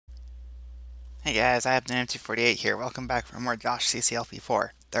Hey guys, I have the M248 here. Welcome back for more Josh-CCLP4.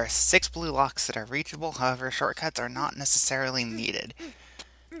 There are 6 blue locks that are reachable, however shortcuts are not necessarily needed.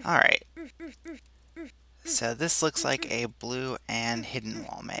 Alright, so this looks like a blue and hidden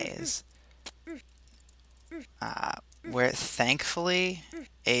wall maze. Where thankfully,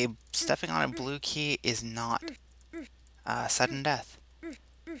 stepping on a blue key is not sudden death.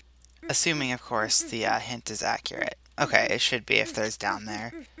 Assuming, of course, the hint is accurate. Okay, it should be if there's down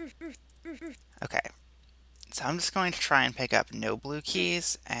there. Okay, so I'm just going to try and pick up no blue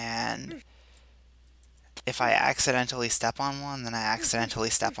keys, and if I accidentally step on one, then I accidentally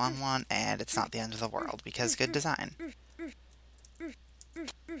step on one, and it's not the end of the world, because good design.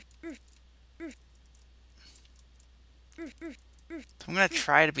 So I'm going to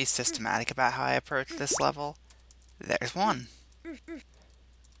try to be systematic about how I approach this level. There's one.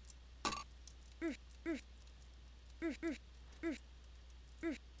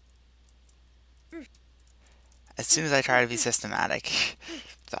 As soon as I try to be systematic,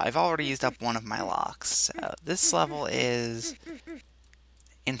 so I've already used up one of my locks, so this level is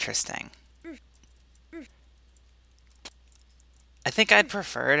interesting. I think I'd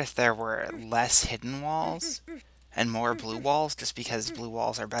prefer it if there were less hidden walls and more blue walls, just because blue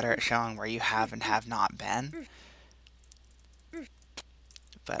walls are better at showing where you have and have not been.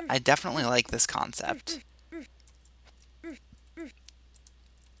 But I definitely like this concept.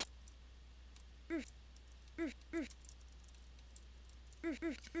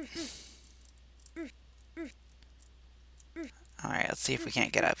 Alright, let's see if we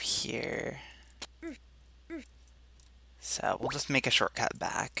can't get up here. So we'll just make a shortcut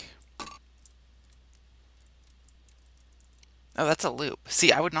back. Oh, that's a loop.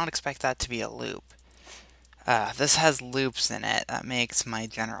 See, I would not expect that to be a loop. This has loops in it. That makes my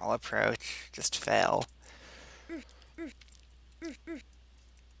general approach just fail.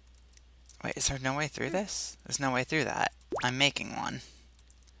 Wait, is there no way through this? There's no way through that. I'm making one.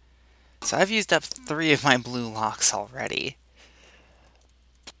 So I've used up 3 of my blue locks already.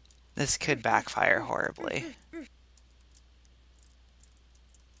 This could backfire horribly.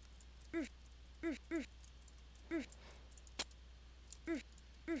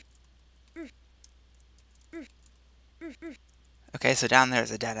 Okay, so down there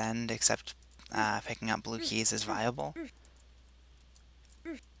is a dead end, except picking up blue keys is viable.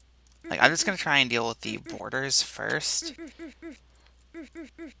 Like, I'm just going to try and deal with the borders first.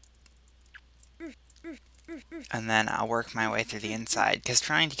 And then I'll work my way through the inside, because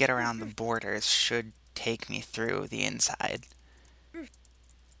trying to get around the borders should take me through the inside.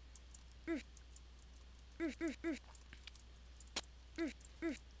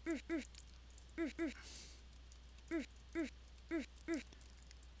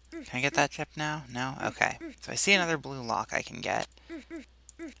 Can I get that chip now? No? Okay. So I see another blue lock I can get.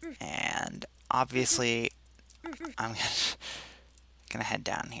 And obviously, I'm gonna head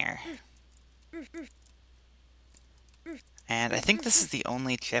down here. And I think this is the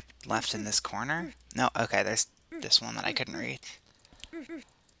only chip left in this corner. No, okay, there's this one that I couldn't reach.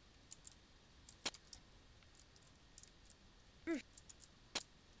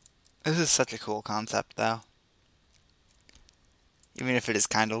 This is such a cool concept, though. Even if it is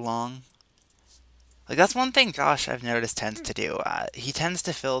kind of long. Like, that's one thing Josh, I've noticed, tends to do. He tends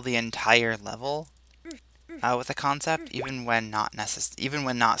to fill the entire level with a concept, even when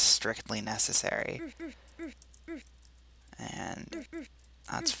not strictly necessary. And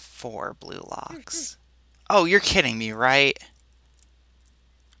that's 4 blue locks. Oh, you're kidding me, right?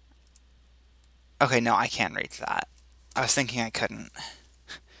 Okay, no, I can't reach that. I was thinking I couldn't.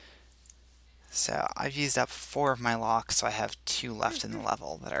 So I've used up 4 of my locks, so I have 2 left in the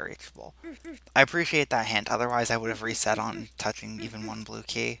level that are reachable. I appreciate that hint, otherwise I would have reset on touching even 1 blue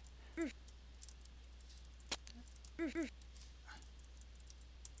key. I'm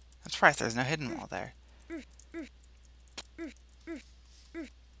surprised there's no hidden wall there.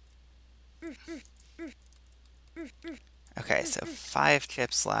 Okay, so 5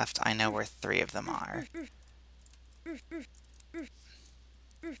 chips left. I know where 3 of them are.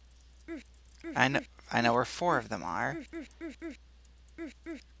 I know where 4 of them are.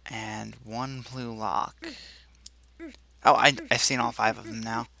 And 1 blue lock. Oh, I've seen all 5 of them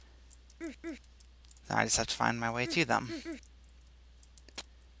now. So I just have to find my way to them.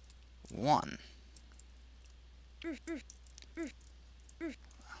 1.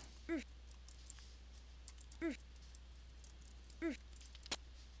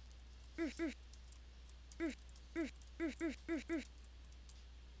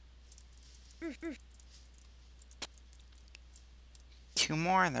 Two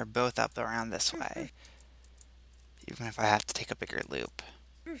more, and they're both up around this way. Even if I have to take a bigger loop.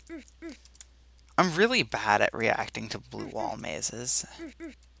 I'm really bad at reacting to blue wall mazes.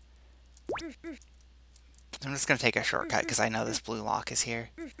 I'm just going to take a shortcut because I know this blue lock is here.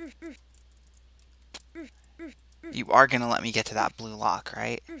 You are going to let me get to that blue lock,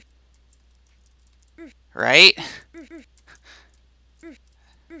 right? Right?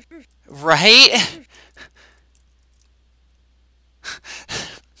 Right?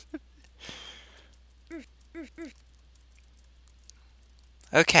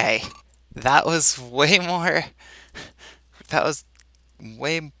 Okay. That was way more... That was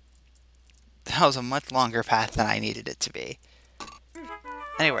way... That was a much longer path than I needed it to be.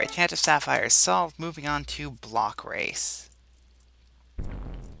 Anyway, Chant of Sapphires solved. Moving on to Block Race.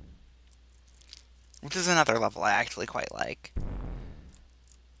 Which is another level I actually quite like.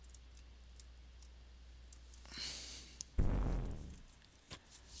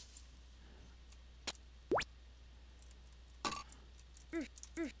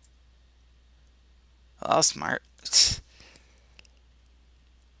 Oh, smart.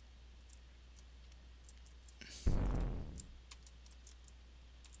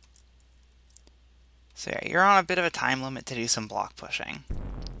 So yeah, you're on a bit of a time limit to do some block pushing.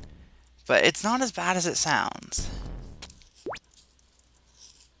 But it's not as bad as it sounds.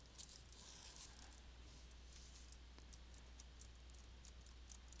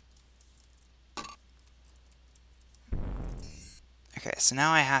 Okay, so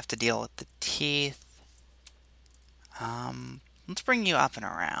now I have to deal with the teeth. Let's bring you up and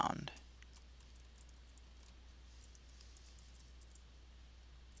around.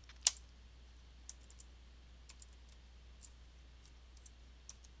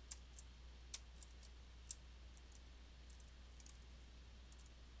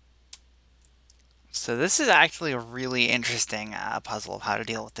 So this is actually a really interesting puzzle of how to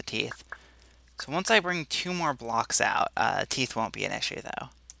deal with the teeth. So once I bring 2 more blocks out, teeth won't be an issue though.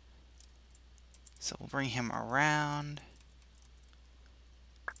 So we'll bring him around.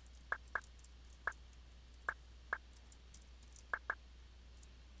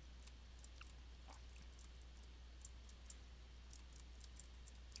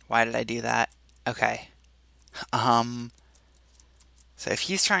 Why did I do that? Okay. So if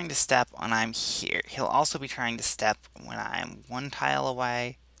he's trying to step when I'm here, he'll also be trying to step when I'm 1 tile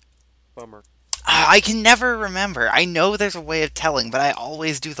away. Bummer. I can never remember. I know there's a way of telling, but I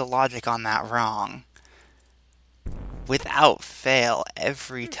always do the logic on that wrong. Without fail,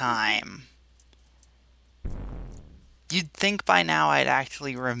 every time. You'd think by now I'd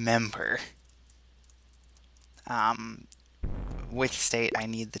actually remember which state I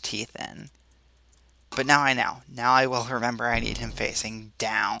need the teeth in. But now I know. Now I will remember I need him facing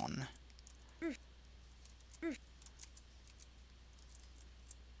down.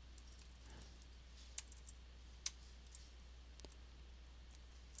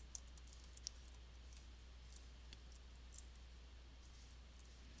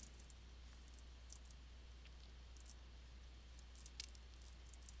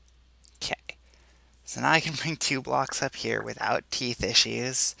 Okay. So now I can bring 2 blocks up here without teeth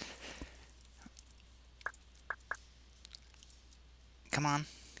issues. Come on.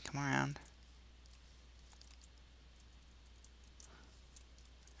 Come around.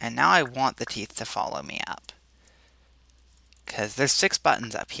 And now I want the teeth to follow me up. Because there's 6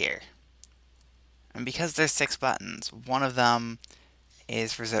 buttons up here. And because there's 6 buttons, one of them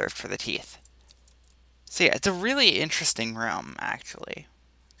is reserved for the teeth. So yeah, it's a really interesting room, actually.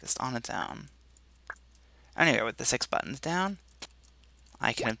 Just on its own. Anyway, with the 6 buttons down,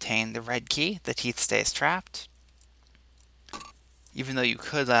 I can obtain the red key. The teeth stays trapped. Even though you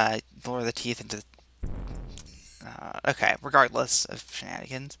could lower the teeth into... okay, regardless of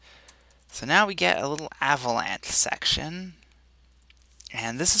shenanigans. So now we get a little avalanche section.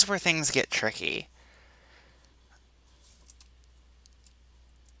 And this is where things get tricky.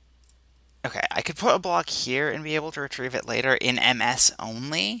 Okay, I could put a block here and be able to retrieve it later in MS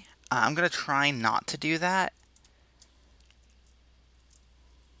only. I'm going to try not to do that.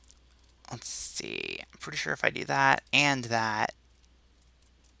 Let's see. I'm pretty sure if I do that and that...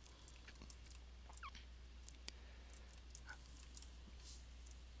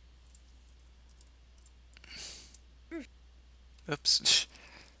 Oops.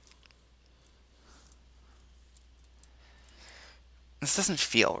 This doesn't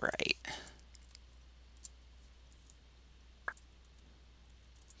feel right.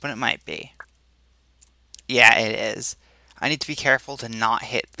 But it might be. Yeah, it is. I need to be careful to not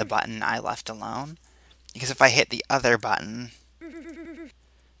hit the button I left alone. Because if I hit the other button,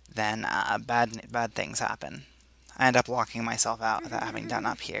 then bad things happen. I end up locking myself out without having done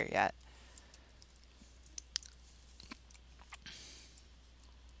up here yet.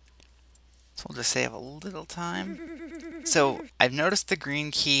 So we'll just save a little time. So I've noticed the green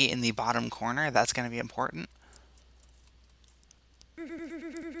key in the bottom corner. That's going to be important.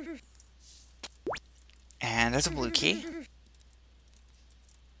 And there's a blue key.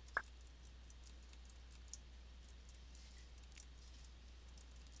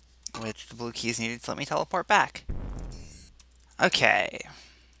 Which the blue key is needed to let me teleport back. Okay.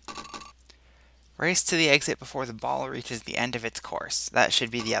 Race to the exit before the ball reaches the end of its course. That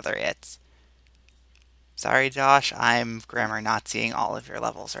should be the other it's. Sorry, Josh, I'm grammar Naziing all of your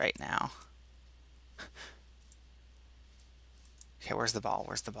levels right now. Okay, where's the ball?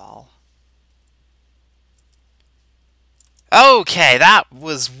 Where's the ball? Okay, that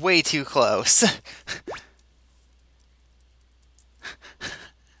was way too close.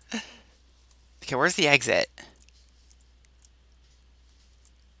 Okay, where's the exit?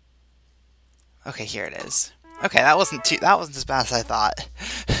 Okay, here it is. Okay, that wasn't as bad as I thought.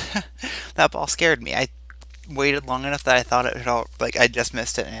 That ball scared me. I waited long enough that I thought it had all, like I just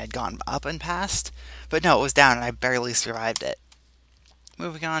missed it and it had gone up and past. But no, it was down and I barely survived it.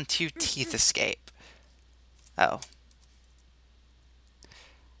 Moving on to Teeth Escape. Oh.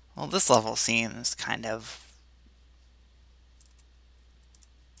 Well, this level seems kind of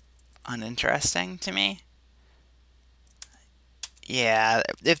uninteresting to me. Yeah,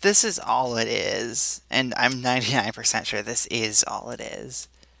 if this is all it is, and I'm 99% sure this is all it is,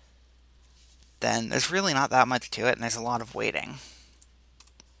 then there's really not that much to it, and there's a lot of waiting.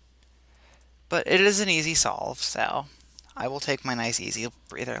 But it is an easy solve, so I will take my nice easy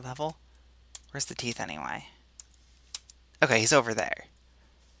breather level. Where's the teeth anyway? Okay, he's over there.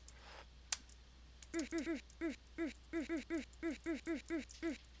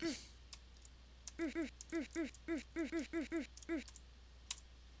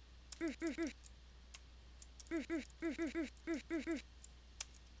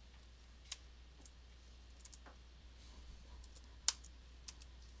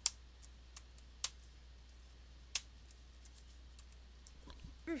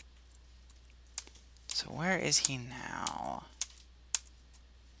 So where is he now?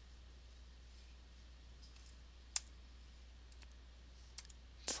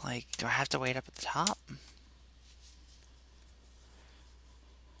 It's like, do I have to wait up at the top?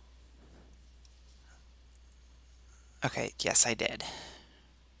 Okay, yes, I did.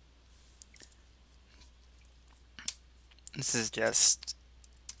 This is just...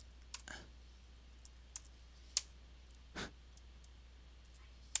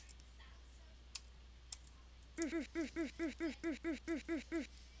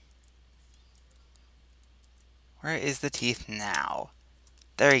 Where is the teeth now?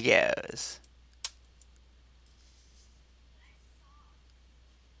 There he goes.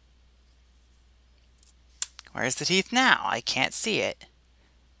 Where's the teeth now? I can't see it.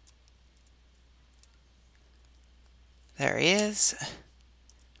 There he is.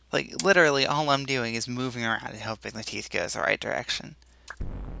 Like, literally, all I'm doing is moving around and hoping the teeth goes the right direction.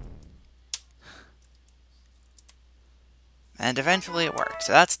 And eventually it worked.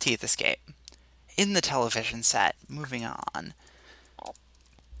 So that's Teeth Escape. In the television set, moving on.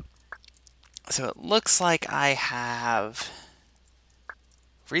 So it looks like I have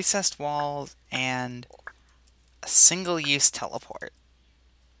recessed walls and a single-use teleport.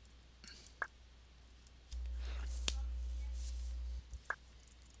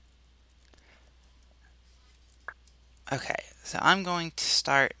 Okay, so I'm going to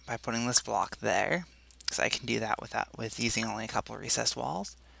start by putting this block there, because I can do that with using only a couple of recessed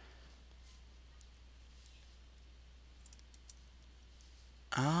walls.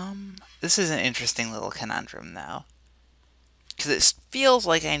 This is an interesting little conundrum, though. Because it feels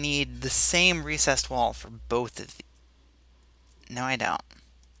like I need the same recessed wall for both of these. No, I don't.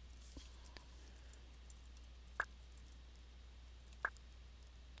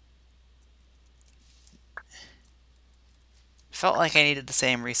 Felt like I needed the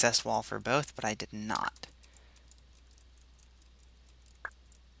same recessed wall for both, but I did not.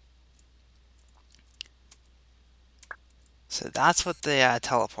 So that's what the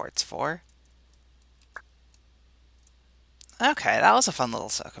teleport's for. Okay, that was a fun little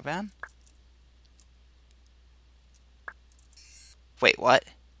Sokoban. Wait, what?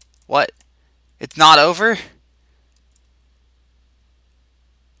 What? It's not over?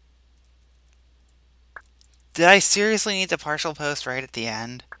 Did I seriously need to partial post right at the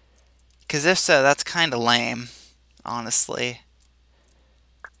end? Because if so, that's kind of lame, honestly.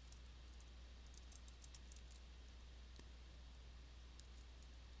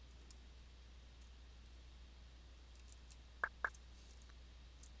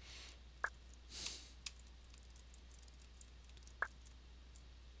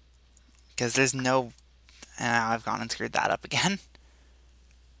 Because there's no... And now I've gone and screwed that up again.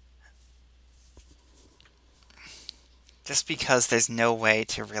 Just because there's no way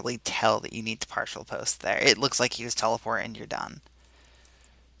to really tell that you need to partial post there. It looks like you just teleport and you're done.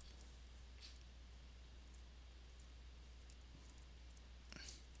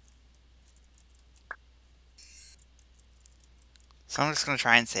 So I'm just going to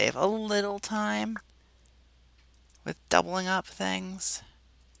try and save a little time with doubling up things.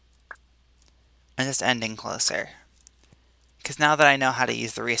 And just ending closer. Because now that I know how to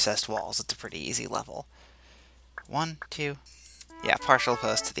use the recessed walls, it's a pretty easy level. 1, 2... Yeah, partial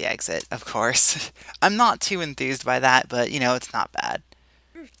post to the exit, of course. I'm not too enthused by that, but, you know, it's not bad.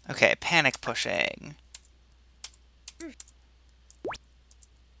 Okay, panic pushing.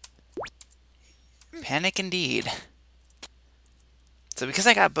 Panic indeed. So because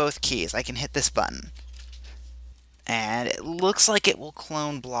I got both keys, I can hit this button. And it looks like it will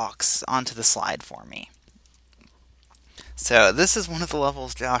clone blocks onto the slide for me. So this is one of the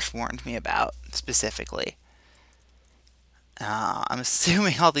levels Josh warned me about, specifically. I'm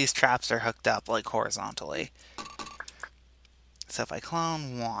assuming all these traps are hooked up, like, horizontally. So if I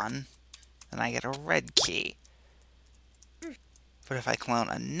clone one, then I get a red key. But if I clone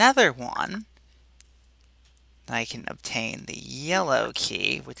another one, then I can obtain the yellow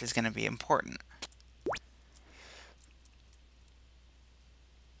key, which is going to be important.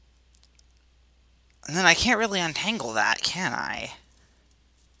 And then I can't really untangle that, can I?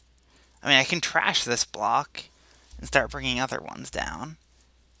 I mean, I can trash this block and start bringing other ones down.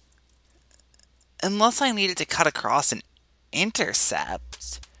 Unless I needed to cut across and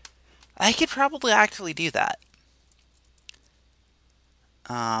intercept, I could probably actually do that.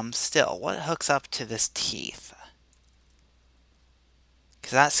 Still, what hooks up to this teeth?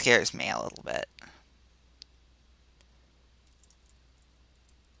 Because that scares me a little bit.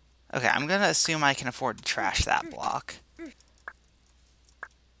 Okay, I'm going to assume I can afford to trash that block.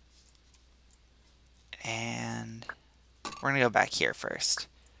 And we're going to go back here first.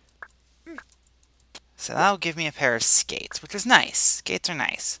 So that'll give me a pair of skates, which is nice. Skates are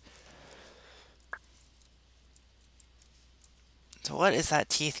nice. So what is that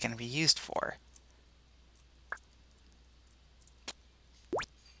teeth going to be used for?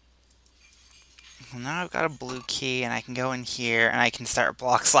 Well, now I've got a blue key, and I can go in here, and I can start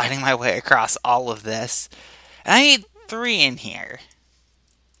block sliding my way across all of this. And I need 3 in here.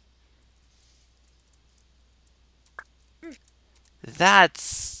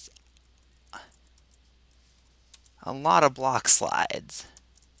 That's a lot of block slides.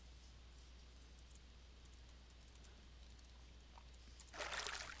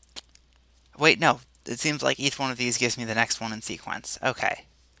 Wait, no. It seems like each one of these gives me the next one in sequence. Okay.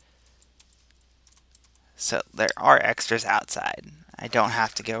 So there are extras outside. I don't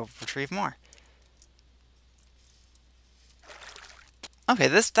have to go retrieve more. Okay,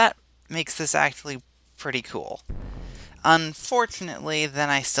 that makes this actually pretty cool. Unfortunately,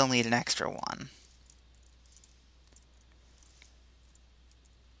 then I still need an extra one.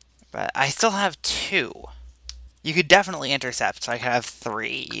 But I still have 2. You could definitely intercept, so I could have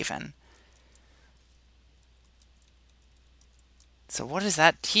 3 even. So what is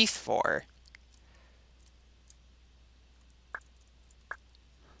that teeth for?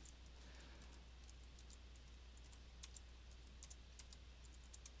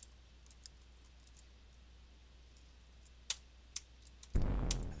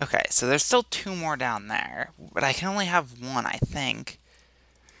 Okay, so there's still 2 more down there, but I can only have 1, I think.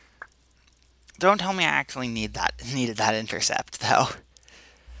 Don't tell me I actually needed that intercept, though.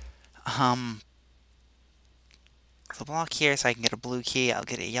 So block here so I can get a blue key, I'll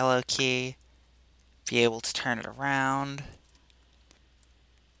get a yellow key, be able to turn it around,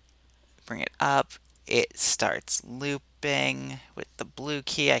 bring it up, it starts looping. With the blue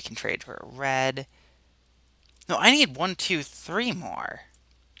key I can trade for a red. No, I need 1, 2, 3 more.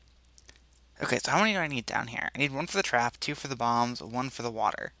 Okay, so how many do I need down here? I need 1 for the trap, 2 for the bombs, 1 for the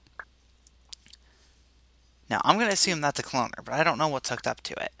water. Now, I'm going to assume that's a cloner, but I don't know what's hooked up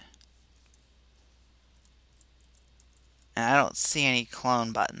to it. And I don't see any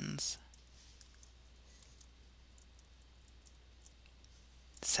clone buttons.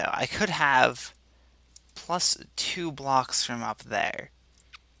 So I could have plus 2 blocks from up there.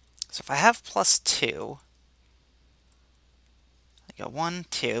 So if I have plus 2, I go 1,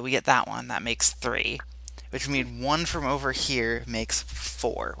 2, we get that one, that makes 3. Which means 1 from over here makes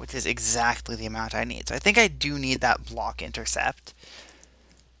 4, which is exactly the amount I need. So I think I do need that block intercept.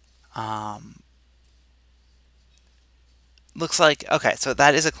 Looks like, okay, so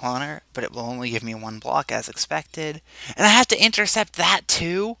that is a cloner, but it will only give me 1 block as expected. And I have to intercept that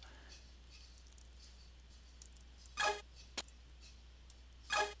too?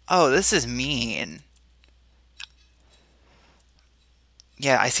 Oh, this is mean.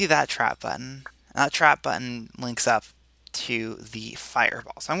 Yeah, I see that trap button. That trap button links up to the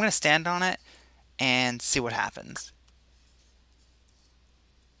fireball. So I'm going to stand on it and see what happens.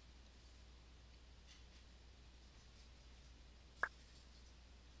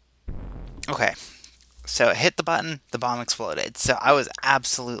 Okay, so it hit the button, the bomb exploded. So I was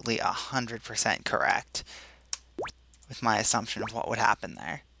absolutely 100% correct with my assumption of what would happen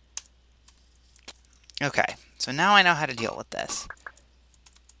there. Okay, so now I know how to deal with this.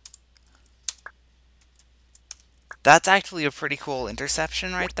 That's actually a pretty cool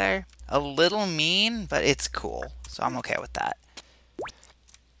interception right there. A little mean, but it's cool. So I'm okay with that.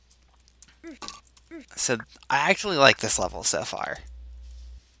 So I actually like this level so far.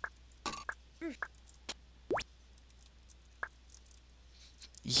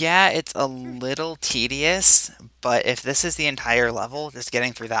 Yeah, it's a little tedious, but if this is the entire level, just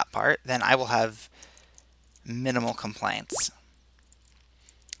getting through that part, then I will have minimal complaints.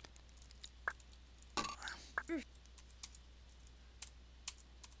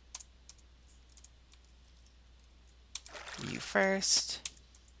 You first.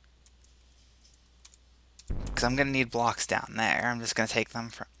 Because I'm going to need blocks down there. I'm just going to take them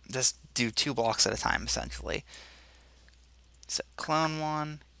from... Just do 2 blocks at a time, essentially. So, clone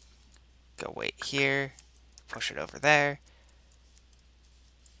one. Go wait here. Push it over there.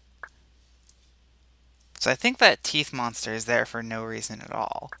 So I think that teeth monster is there for no reason at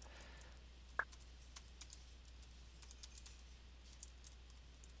all.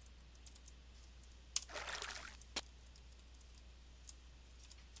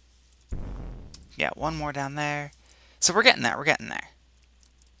 Yeah, one more down there. So we're getting there, we're getting there.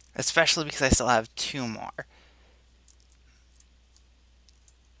 Especially because I still have 2 more.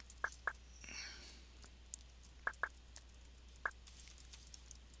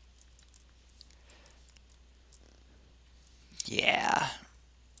 Yeah.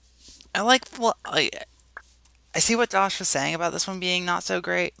 I see what Josh was saying about this one being not so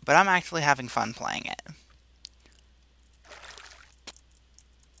great, but I'm actually having fun playing it.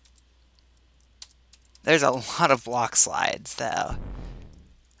 There's a lot of block slides, though.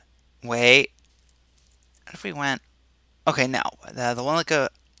 Wait. What if we went... Okay, no. The one that go...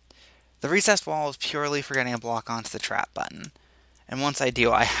 The recessed wall is purely for getting a block onto the trap button. And once I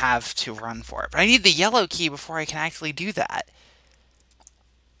do, I have to run for it. But I need the yellow key before I can actually do that.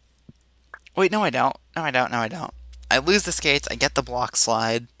 Wait, no I don't. No I don't, no I don't. I lose the skates, I get the block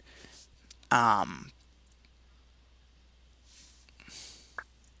slide. Yeah,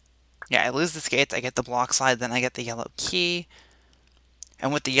 I lose the skates, I get the block slide, then I get the yellow key.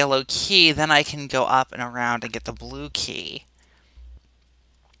 And with the yellow key, then I can go up and around and get the blue key.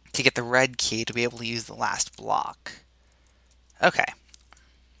 To get the red key to be able to use the last block. Okay.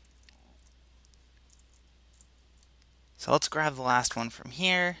 So let's grab the last one from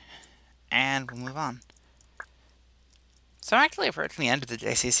here, and we'll move on. So I'm actually approaching the end of the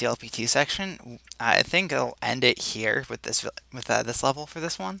Josh-CCLP4 section. I think I'll end it here with this level for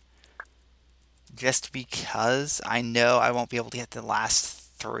this one. Just because I know I won't be able to get the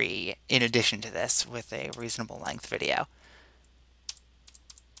last 3 in addition to this with a reasonable length video.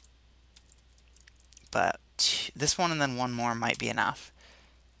 But this one and then one more might be enough.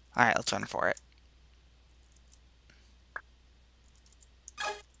 Alright, let's run for it.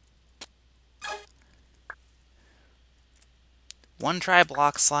 One try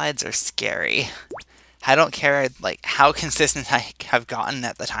block slides are scary. I don't care like how consistent I have gotten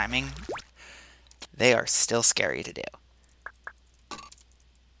at the timing. They are still scary to do.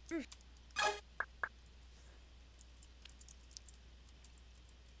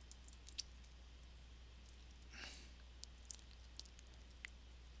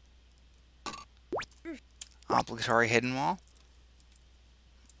 Obligatory hidden wall.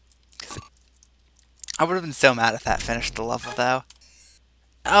 I would have been so mad if that finished the level, though.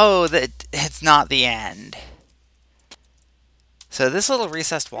 Oh, it's not the end. So this little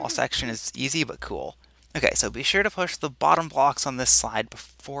recessed wall section is easy but cool. Okay, so be sure to push the bottom blocks on this slide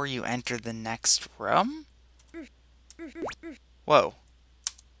before you enter the next room. Whoa.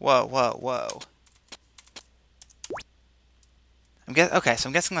 Whoa, whoa, whoa. Okay, so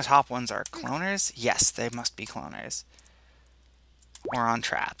I'm guessing the top ones are cloners? Yes, they must be cloners. Or on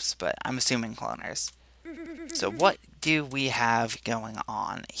traps, but I'm assuming cloners. So what do we have going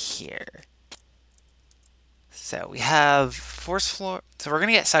on here? So we have force floor. So we're going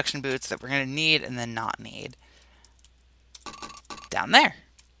to get suction boots that we're going to need and then not need. Down there.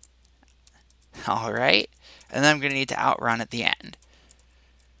 Alright. And then I'm going to need to outrun at the end.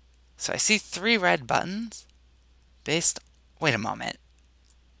 So I see 3 red buttons. Wait a moment.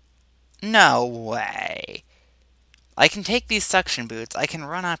 No way. I can take these suction boots, I can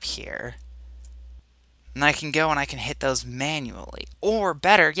run up here, and I can go and I can hit those manually. Or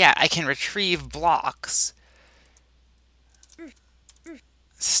better, yeah, I can retrieve blocks.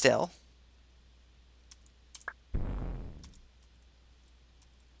 Still.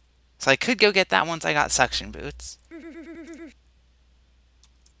 So I could go get that once I got suction boots.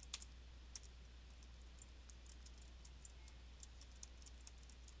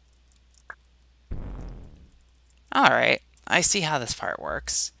 Alright, I see how this part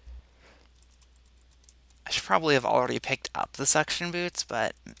works. I should probably have already picked up the suction boots,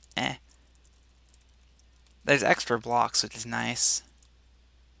 but eh. There's extra blocks, which is nice.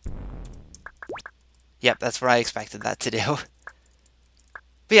 Yep, that's what I expected that to do.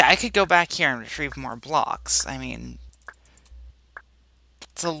 But yeah, I could go back here and retrieve more blocks. I mean,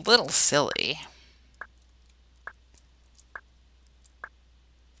 it's a little silly.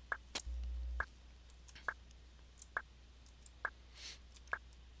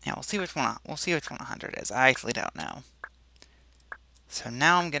 Yeah, we'll see which one 100 is. I actually don't know. So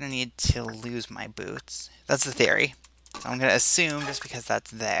now I'm gonna need to lose my boots. That's the theory. So I'm gonna assume just because that's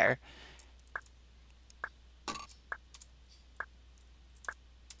there.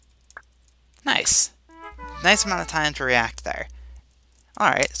 Nice. Nice amount of time to react there.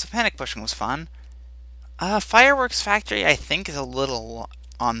 Alright, so panic pushing was fun. Fireworks Factory, I think, is a little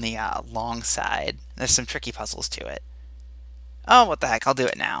on the long side. There's some tricky puzzles to it. Oh, what the heck, I'll do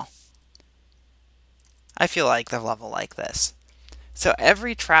it now. I feel like the level like this. So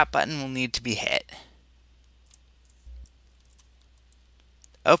every trap button will need to be hit.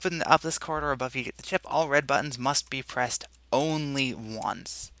 Open up this corridor above you get the chip. All red buttons must be pressed only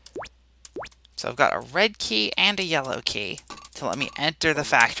once. So I've got a red key and a yellow key to let me enter the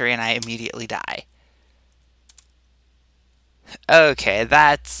factory, and I immediately die. Okay,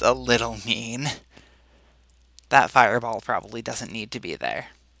 that's a little mean. That fireball probably doesn't need to be there.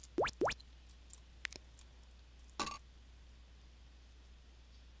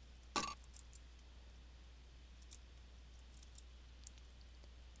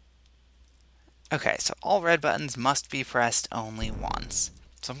 Okay, so all red buttons must be pressed only once.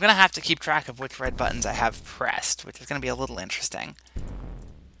 So I'm going to have to keep track of which red buttons I have pressed, which is going to be a little interesting.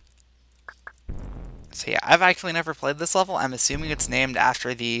 So yeah, I've actually never played this level. I'm assuming it's named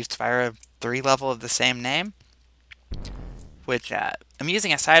after the Spyro 3 level of the same name. Which,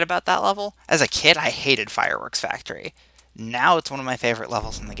 amusing aside about that level, as a kid I hated Fireworks Factory. Now it's one of my favorite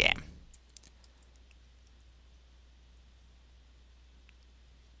levels in the game.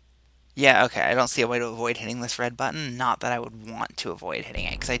 Yeah, okay, I don't see a way to avoid hitting this red button. Not that I would want to avoid hitting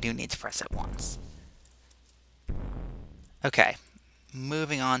it, because I do need to press it once. Okay,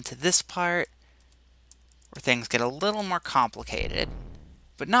 moving on to this part, where things get a little more complicated,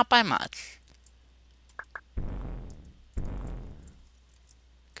 but not by much.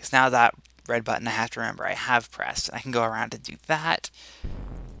 Because now that red button I have to remember I have pressed, and I can go around and do that.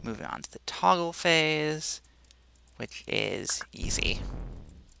 Moving on to the toggle phase, which is easy.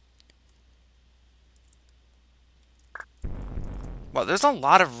 Well, there's a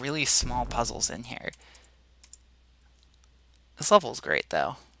lot of really small puzzles in here. This level's great,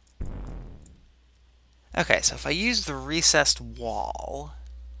 though. Okay, so if I use the recessed wall...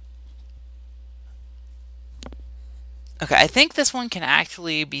 Okay, I think this one can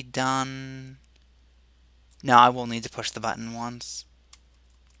actually be done... No, I will need to push the button once.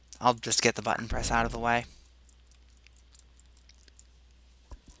 I'll just get the button press out of the way.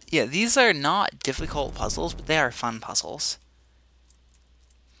 Yeah, these are not difficult puzzles, but they are fun puzzles.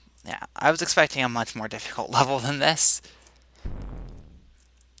 Yeah, I was expecting a much more difficult level than this.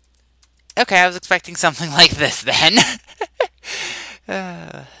 Okay, I was expecting something like this then.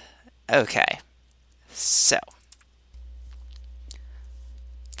 Okay, so.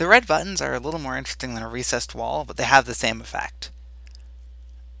 The red buttons are a little more interesting than a recessed wall, but they have the same effect.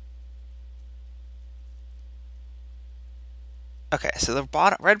 Okay, so the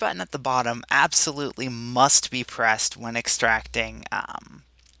red button at the bottom absolutely must be pressed when extracting...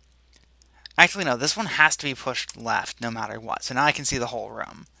 Actually, no, this one has to be pushed left no matter what. So now I can see the whole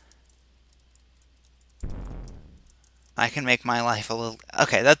room. I can make my life a little...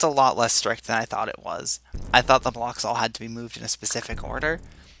 Okay, that's a lot less strict than I thought it was. I thought the blocks all had to be moved in a specific order.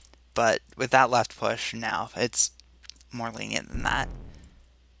 But with that left push, no, it's more lenient than that.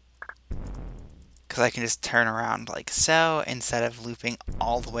 Because I can just turn around like so, instead of looping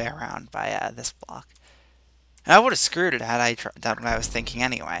all the way around by this block. And I would have screwed it had I done what I was thinking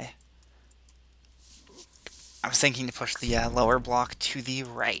anyway. I was thinking to push the lower block to the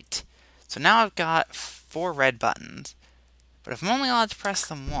right. So now I've got 4 red buttons. But if I'm only allowed to press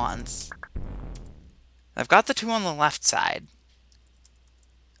them once, I've got the 2 on the left side.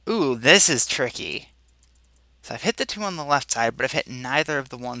 Ooh, this is tricky. So I've hit the 2 on the left side, but I've hit neither of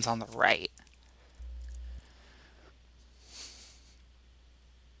the ones on the right.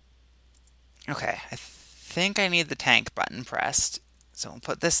 Okay, I think I need the tank button pressed. So we'll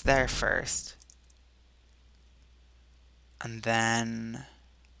put this there first. And then,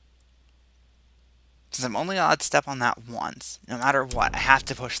 since I'm only allowed to step on that once, no matter what, I have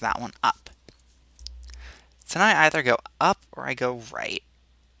to push that one up. So now I either go up or I go right.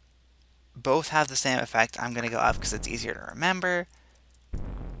 Both have the same effect. I'm going to go up because it's easier to remember.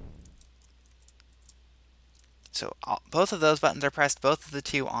 So both of those buttons are pressed. Both of the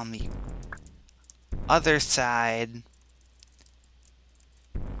 2 on the other side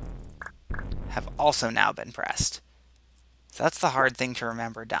have also now been pressed. So that's the hard thing to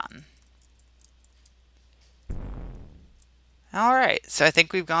remember done. Alright, so I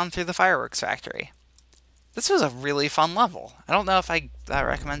think we've gone through the fireworks factory. This was a really fun level. I don't know if I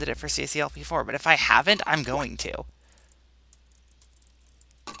recommended it for CCLP4, but if I haven't, I'm going to.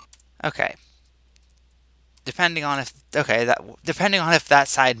 Okay. Depending on if that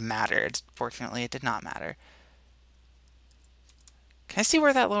side mattered. Fortunately, it did not matter. Can I see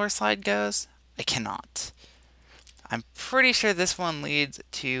where that lower slide goes? I cannot. I'm pretty sure this one leads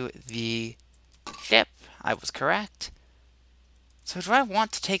to the ship. I was correct. So do I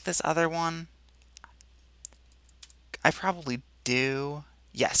want to take this other one? I probably do.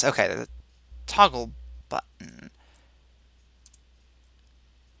 Yes, okay, the toggle button.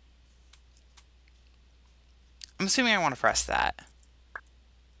 I'm assuming I want to press that.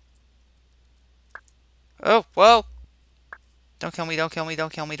 Oh, whoa! Don't kill me, don't kill me,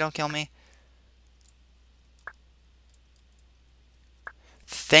 don't kill me, don't kill me.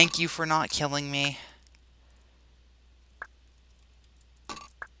 Thank you for not killing me.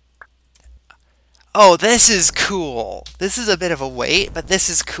 Oh, this is cool. This is a bit of a wait, but this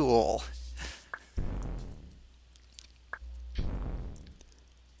is cool.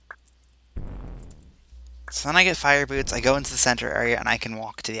 So then I get fire boots, I go into the center area, and I can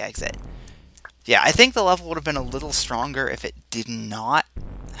walk to the exit. Yeah, I think the level would have been a little stronger if it did not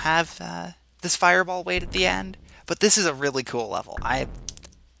have this fireball wait at the end. But this is a really cool level.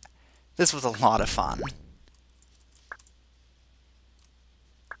 This was a lot of fun.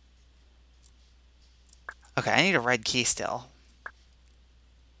 Okay, I need a red key still.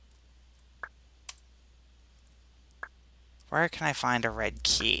 Where can I find a red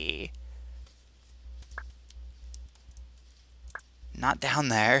key? Not down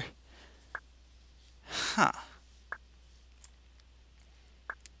there. Huh.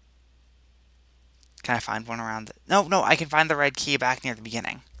 Can I find one around the... No, I can find the red key back near the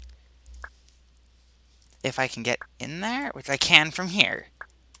beginning. If I can get in there, which I can from here.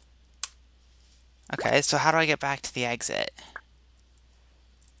 Okay, so how do I get back to the exit?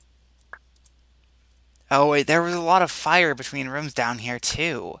 Oh, wait, there was a lot of fire between rooms down here,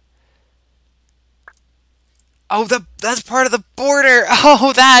 too. Oh, that's part of the border!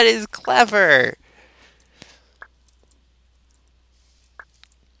 Oh, that is clever!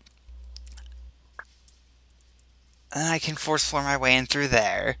 And I can force floor my way in through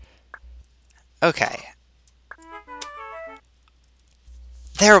there. Okay.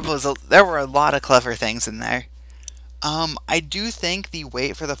 There were a lot of clever things in there. I do think the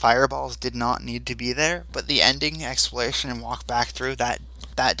wait for the fireballs did not need to be there, but the ending exploration and walk back through, that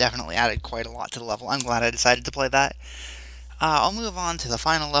definitely added quite a lot to the level. I'm glad I decided to play that. I'll move on to the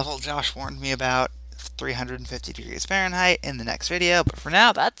final level Josh warned me about, 350 degrees Fahrenheit, in the next video, but for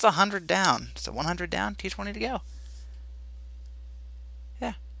now, that's 100 down. So 100 down, 220 to go.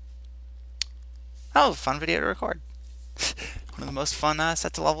 Yeah. Oh, fun video to record. One of the most fun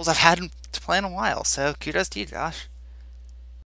sets of levels I've had to play in a while, so kudos to you, Josh.